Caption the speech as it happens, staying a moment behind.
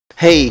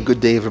Hey, good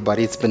day,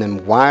 everybody. It's been a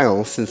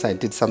while since I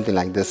did something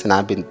like this, and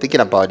I've been thinking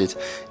about it.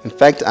 In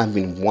fact, I've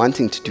been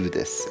wanting to do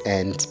this,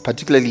 and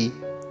particularly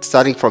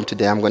starting from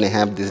today, I'm going to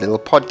have these little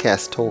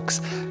podcast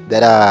talks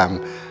that are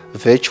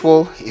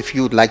virtual. If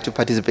you would like to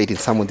participate in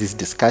some of these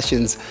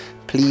discussions,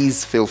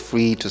 please feel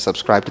free to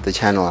subscribe to the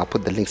channel. I'll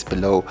put the links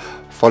below.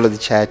 Follow the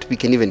chat. We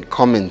can even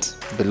comment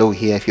below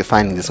here if you're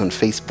finding this on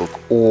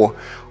Facebook or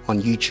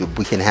on YouTube.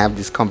 We can have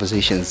these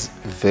conversations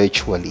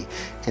virtually,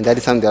 and that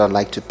is something that I'd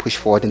like to push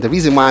forward. And the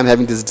reason why I'm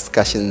having these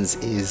discussions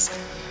is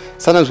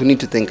sometimes we need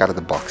to think out of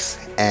the box,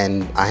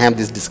 and I have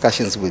these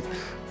discussions with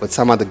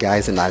some other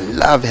guys, and I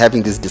love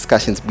having these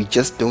discussions. We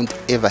just don't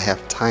ever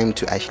have time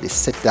to actually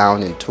sit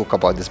down and talk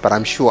about this, but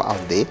I'm sure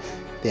out there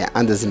are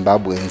other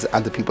Zimbabweans,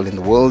 other people in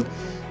the world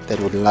that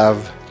would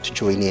love to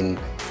join in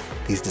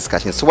these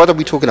discussions. So what are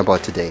we talking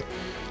about today?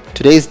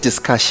 Today's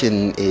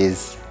discussion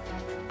is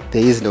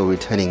there is no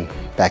returning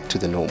back to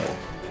the normal.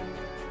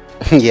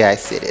 Yeah, I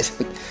said it.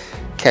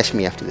 Catch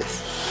me after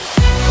this.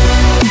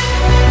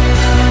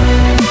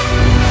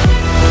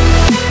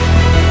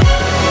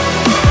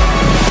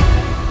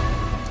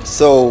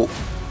 So,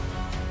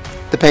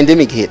 the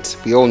pandemic hit.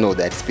 We all know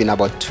that. It's been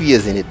about 2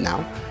 years in it now,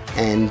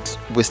 and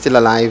we're still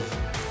alive.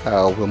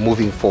 We're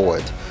moving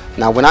forward.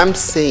 Now, when I'm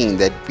saying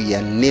that we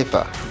are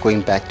never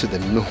going back to the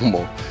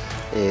normal,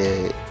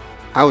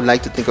 I would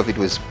like to think of it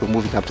as we're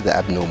moving up to the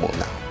abnormal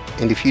now.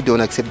 And if you don't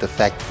accept the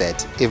fact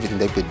that everything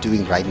that we're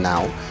doing right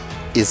now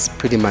is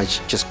pretty much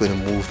just going to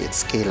move and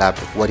scale up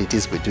what it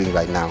is we're doing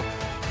right now,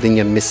 then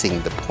you're missing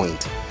the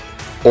point.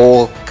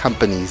 All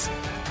companies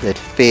that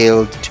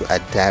failed to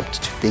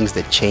adapt to things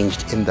that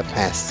changed in the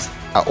past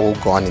are all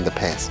gone in the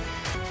past.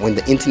 When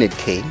the internet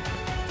came,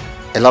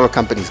 a lot of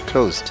companies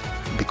closed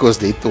because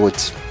they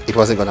thought it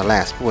wasn't going to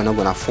last. People were not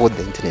going to afford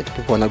the internet.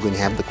 People were not going to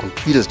have the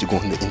computers to go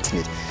on the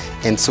internet.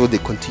 And so they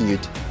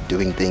continued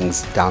doing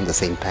things down the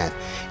same path.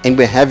 And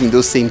we're having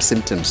those same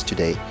symptoms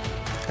today.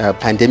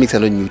 Pandemics are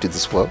not new to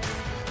this world.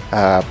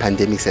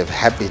 Pandemics have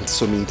happened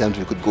so many times.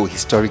 We could go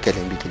historically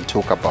and we can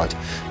talk about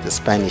the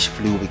Spanish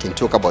flu. We can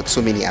talk about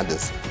so many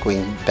others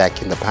going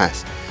back in the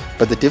past.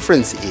 But the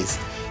difference is,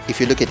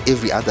 if you look at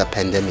every other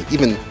pandemic,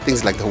 even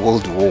things like the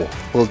World War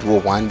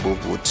I,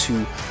 World War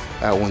II,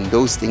 when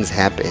those things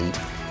happened,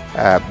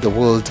 the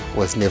world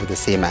was never the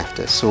same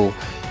after. So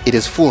it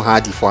is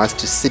foolhardy for us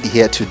to sit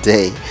here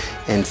today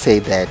and say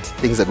that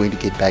things are going to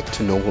get back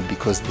to normal,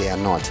 because they are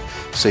not.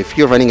 So if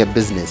you're running a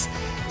business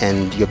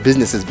and your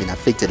business has been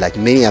affected like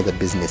many other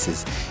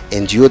businesses,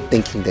 and you're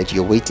thinking that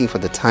you're waiting for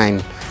the time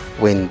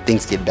when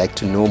things get back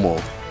to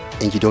normal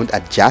and you don't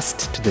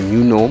adjust to the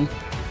new norm,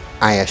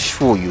 I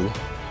assure you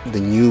the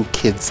new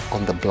kids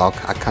on the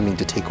block are coming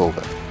to take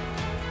over.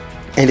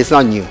 And it's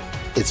not new,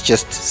 it's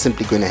just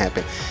simply going to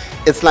happen.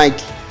 It's like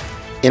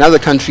in other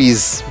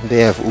countries, they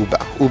have Uber.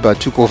 Uber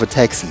took over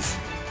taxis,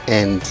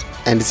 and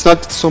it's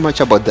not so much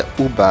about the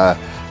Uber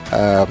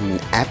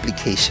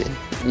application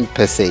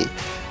per se,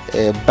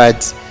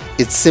 but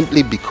it's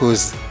simply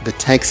because the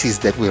taxis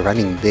that were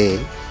running there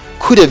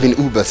could have been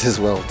Ubers as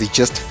well. They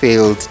just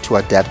failed to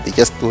adapt. They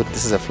just thought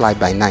this is a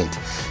fly-by-night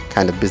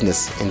kind of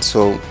business, and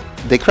so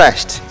they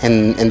crashed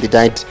and they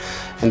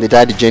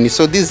died a journey.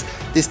 So these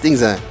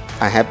things are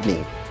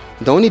happening.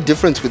 The only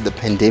difference with the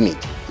pandemic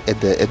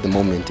at the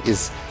moment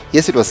is,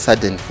 yes, it was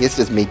sudden. Yes,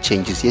 it has made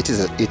changes. Yes,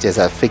 it has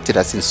affected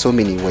us in so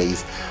many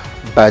ways.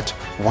 But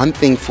one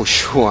thing for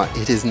sure,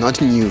 it is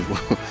not new.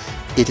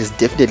 It is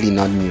definitely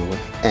not new.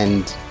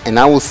 And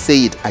I will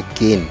say it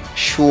again,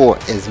 sure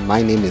as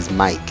my name is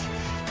Mike,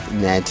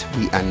 that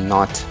we are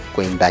not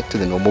going back to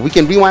the normal. We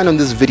can rewind on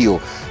this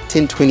video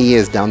 10, 20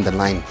 years down the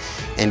line.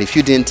 And if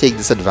you didn't take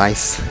this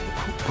advice,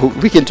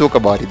 we can talk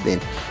about it then.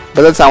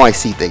 But that's how I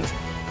see things.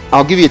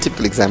 I'll give you a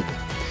typical example.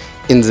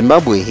 In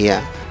Zimbabwe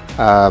here,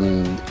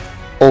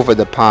 over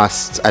the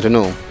past,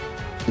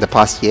 the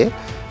past year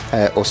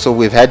or so,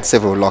 we've had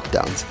several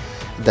lockdowns.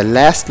 The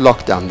last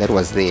lockdown that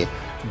was there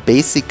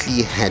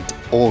basically had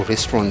all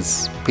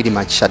restaurants pretty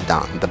much shut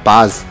down. The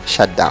bars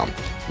shut down.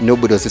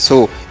 Nobody was.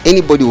 So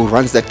anybody who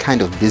runs that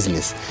kind of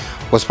business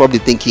was probably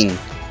thinking,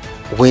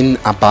 when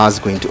are bars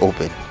going to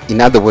open? In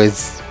other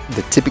words,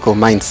 the typical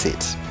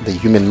mindset, the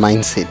human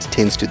mindset,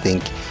 tends to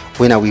think,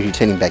 when are we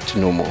returning back to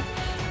normal?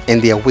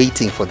 And they are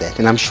waiting for that.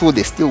 And I'm sure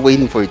they're still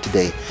waiting for it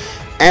today.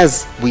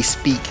 As we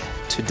speak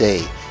today,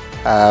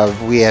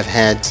 we have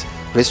had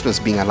restaurants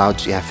being allowed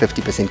to have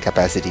 50%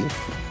 capacity,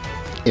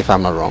 if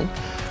I'm not wrong.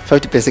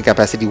 50%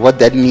 capacity, what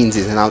that means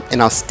is,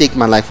 and I'll stake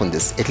my life on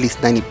this, at least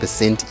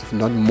 90%, if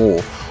not more,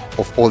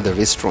 of all the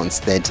restaurants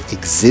that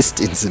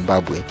exist in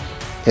Zimbabwe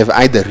have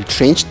either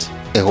retrenched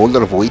a whole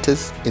lot of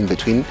waiters in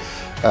between,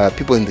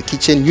 people in the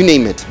kitchen, you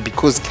name it,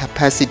 because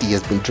capacity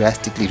has been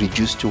drastically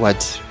reduced to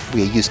what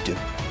we are used to,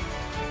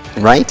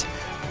 right?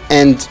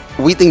 And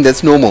we think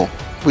that's normal.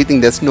 We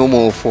think that's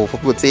normal for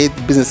people to say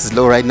the business is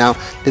low right now,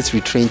 let's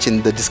retrench.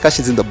 And the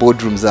discussions in the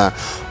boardrooms are,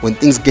 when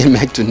things get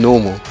back to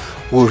normal,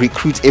 we'll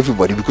recruit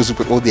everybody because we've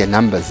got all their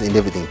numbers and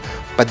everything.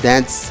 But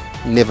that's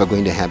never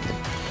going to happen.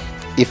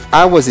 if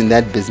I was in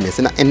that business,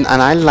 and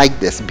I like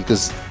this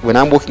because when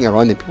I'm walking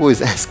around and people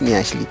always ask me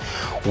actually,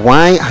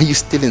 why are you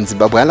still in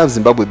Zimbabwe? I love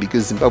Zimbabwe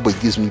because Zimbabwe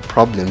gives me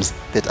problems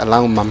that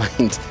allow my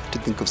mind to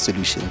think of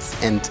solutions.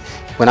 And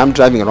when I'm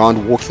driving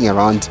around, walking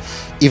around,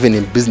 even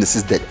in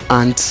businesses that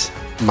aren't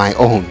my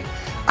own,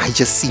 I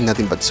just see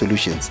nothing but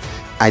solutions.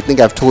 I think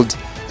I've told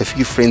a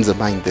few friends of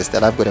mine this,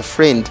 that I've got a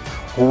friend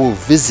who will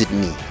visit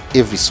me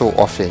every so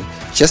often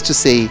just to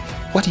say,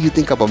 what do you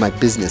think about my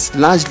business?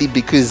 Largely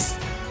because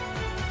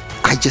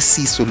I just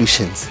see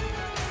solutions.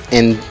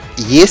 And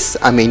yes,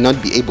 I may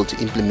not be able to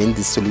implement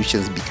these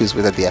solutions because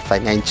whether they are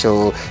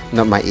financial,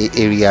 not my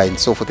area, and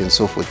so forth and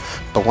so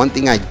forth. But one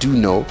thing I do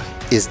know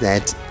is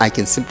that I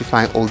can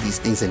simplify all these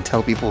things and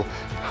tell people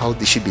how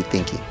they should be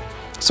thinking.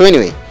 So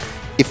anyway,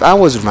 if I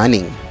was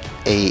running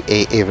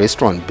a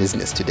restaurant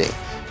business today,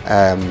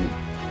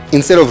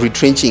 instead of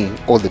retrenching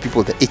all the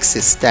people, the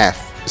excess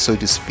staff, so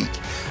to speak,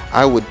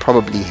 I would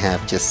probably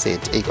have just said,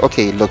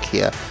 okay, look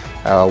here,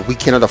 we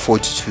cannot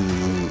afford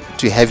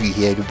to have you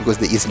here because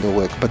there is no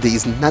work. But there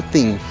is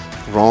nothing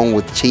wrong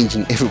with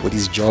changing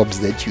everybody's jobs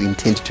that you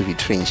intend to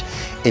retrench,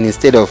 and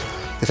instead of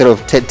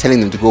telling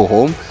them to go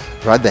home,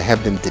 rather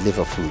have them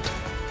deliver food.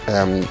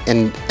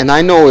 And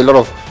I know a lot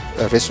of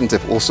restaurants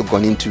have also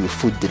gone into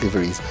food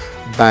deliveries,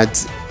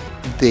 but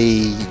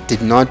they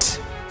did not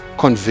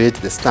convert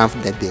the staff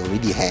that they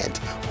already had,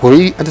 who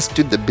already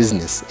understood the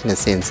business in a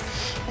sense,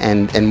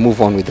 and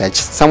move on with that.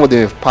 Some of them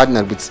have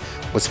partnered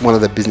with one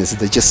of the businesses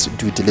that just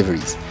do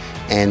deliveries,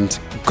 and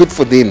good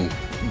for them,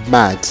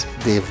 but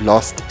they've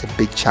lost a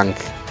big chunk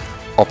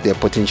of their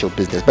potential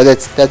business. But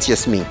that's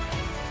just me.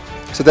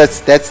 So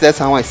that's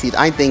how I see it.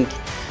 I think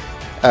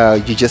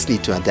you just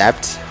need to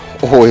adapt,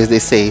 or as they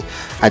say,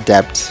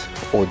 adapt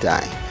or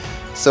die.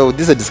 So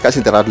this is a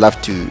discussion that I'd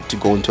love to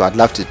go into. I'd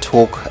love to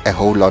talk a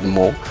whole lot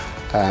more.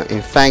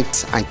 In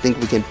fact, I think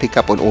we can pick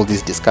up on all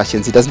these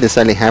discussions. It doesn't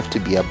necessarily have to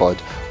be about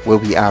where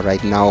we are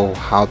right now,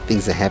 how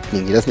things are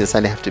happening. It doesn't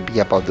necessarily have to be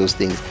about those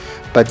things,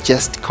 but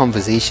just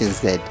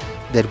conversations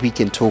that we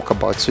can talk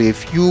about. So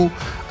if you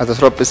are the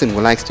sort of person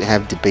who likes to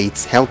have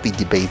debates, healthy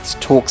debates,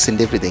 talks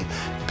and everything,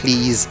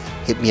 please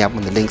hit me up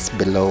on the links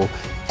below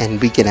and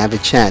we can have a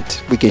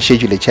chat. We can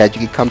schedule a chat.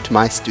 You can come to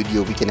my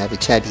studio, we can have a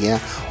chat here,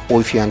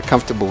 or if you're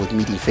uncomfortable with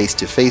meeting face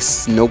to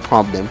face, no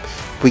problem,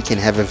 we can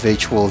have a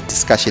virtual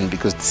discussion,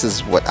 because this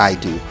is what I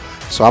do.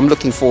 So I'm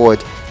looking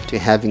forward to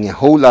having a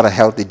whole lot of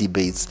healthy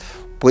debates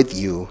with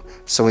you.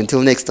 So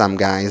until next time,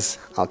 guys,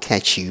 I'll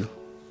catch you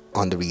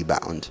on the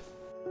rebound.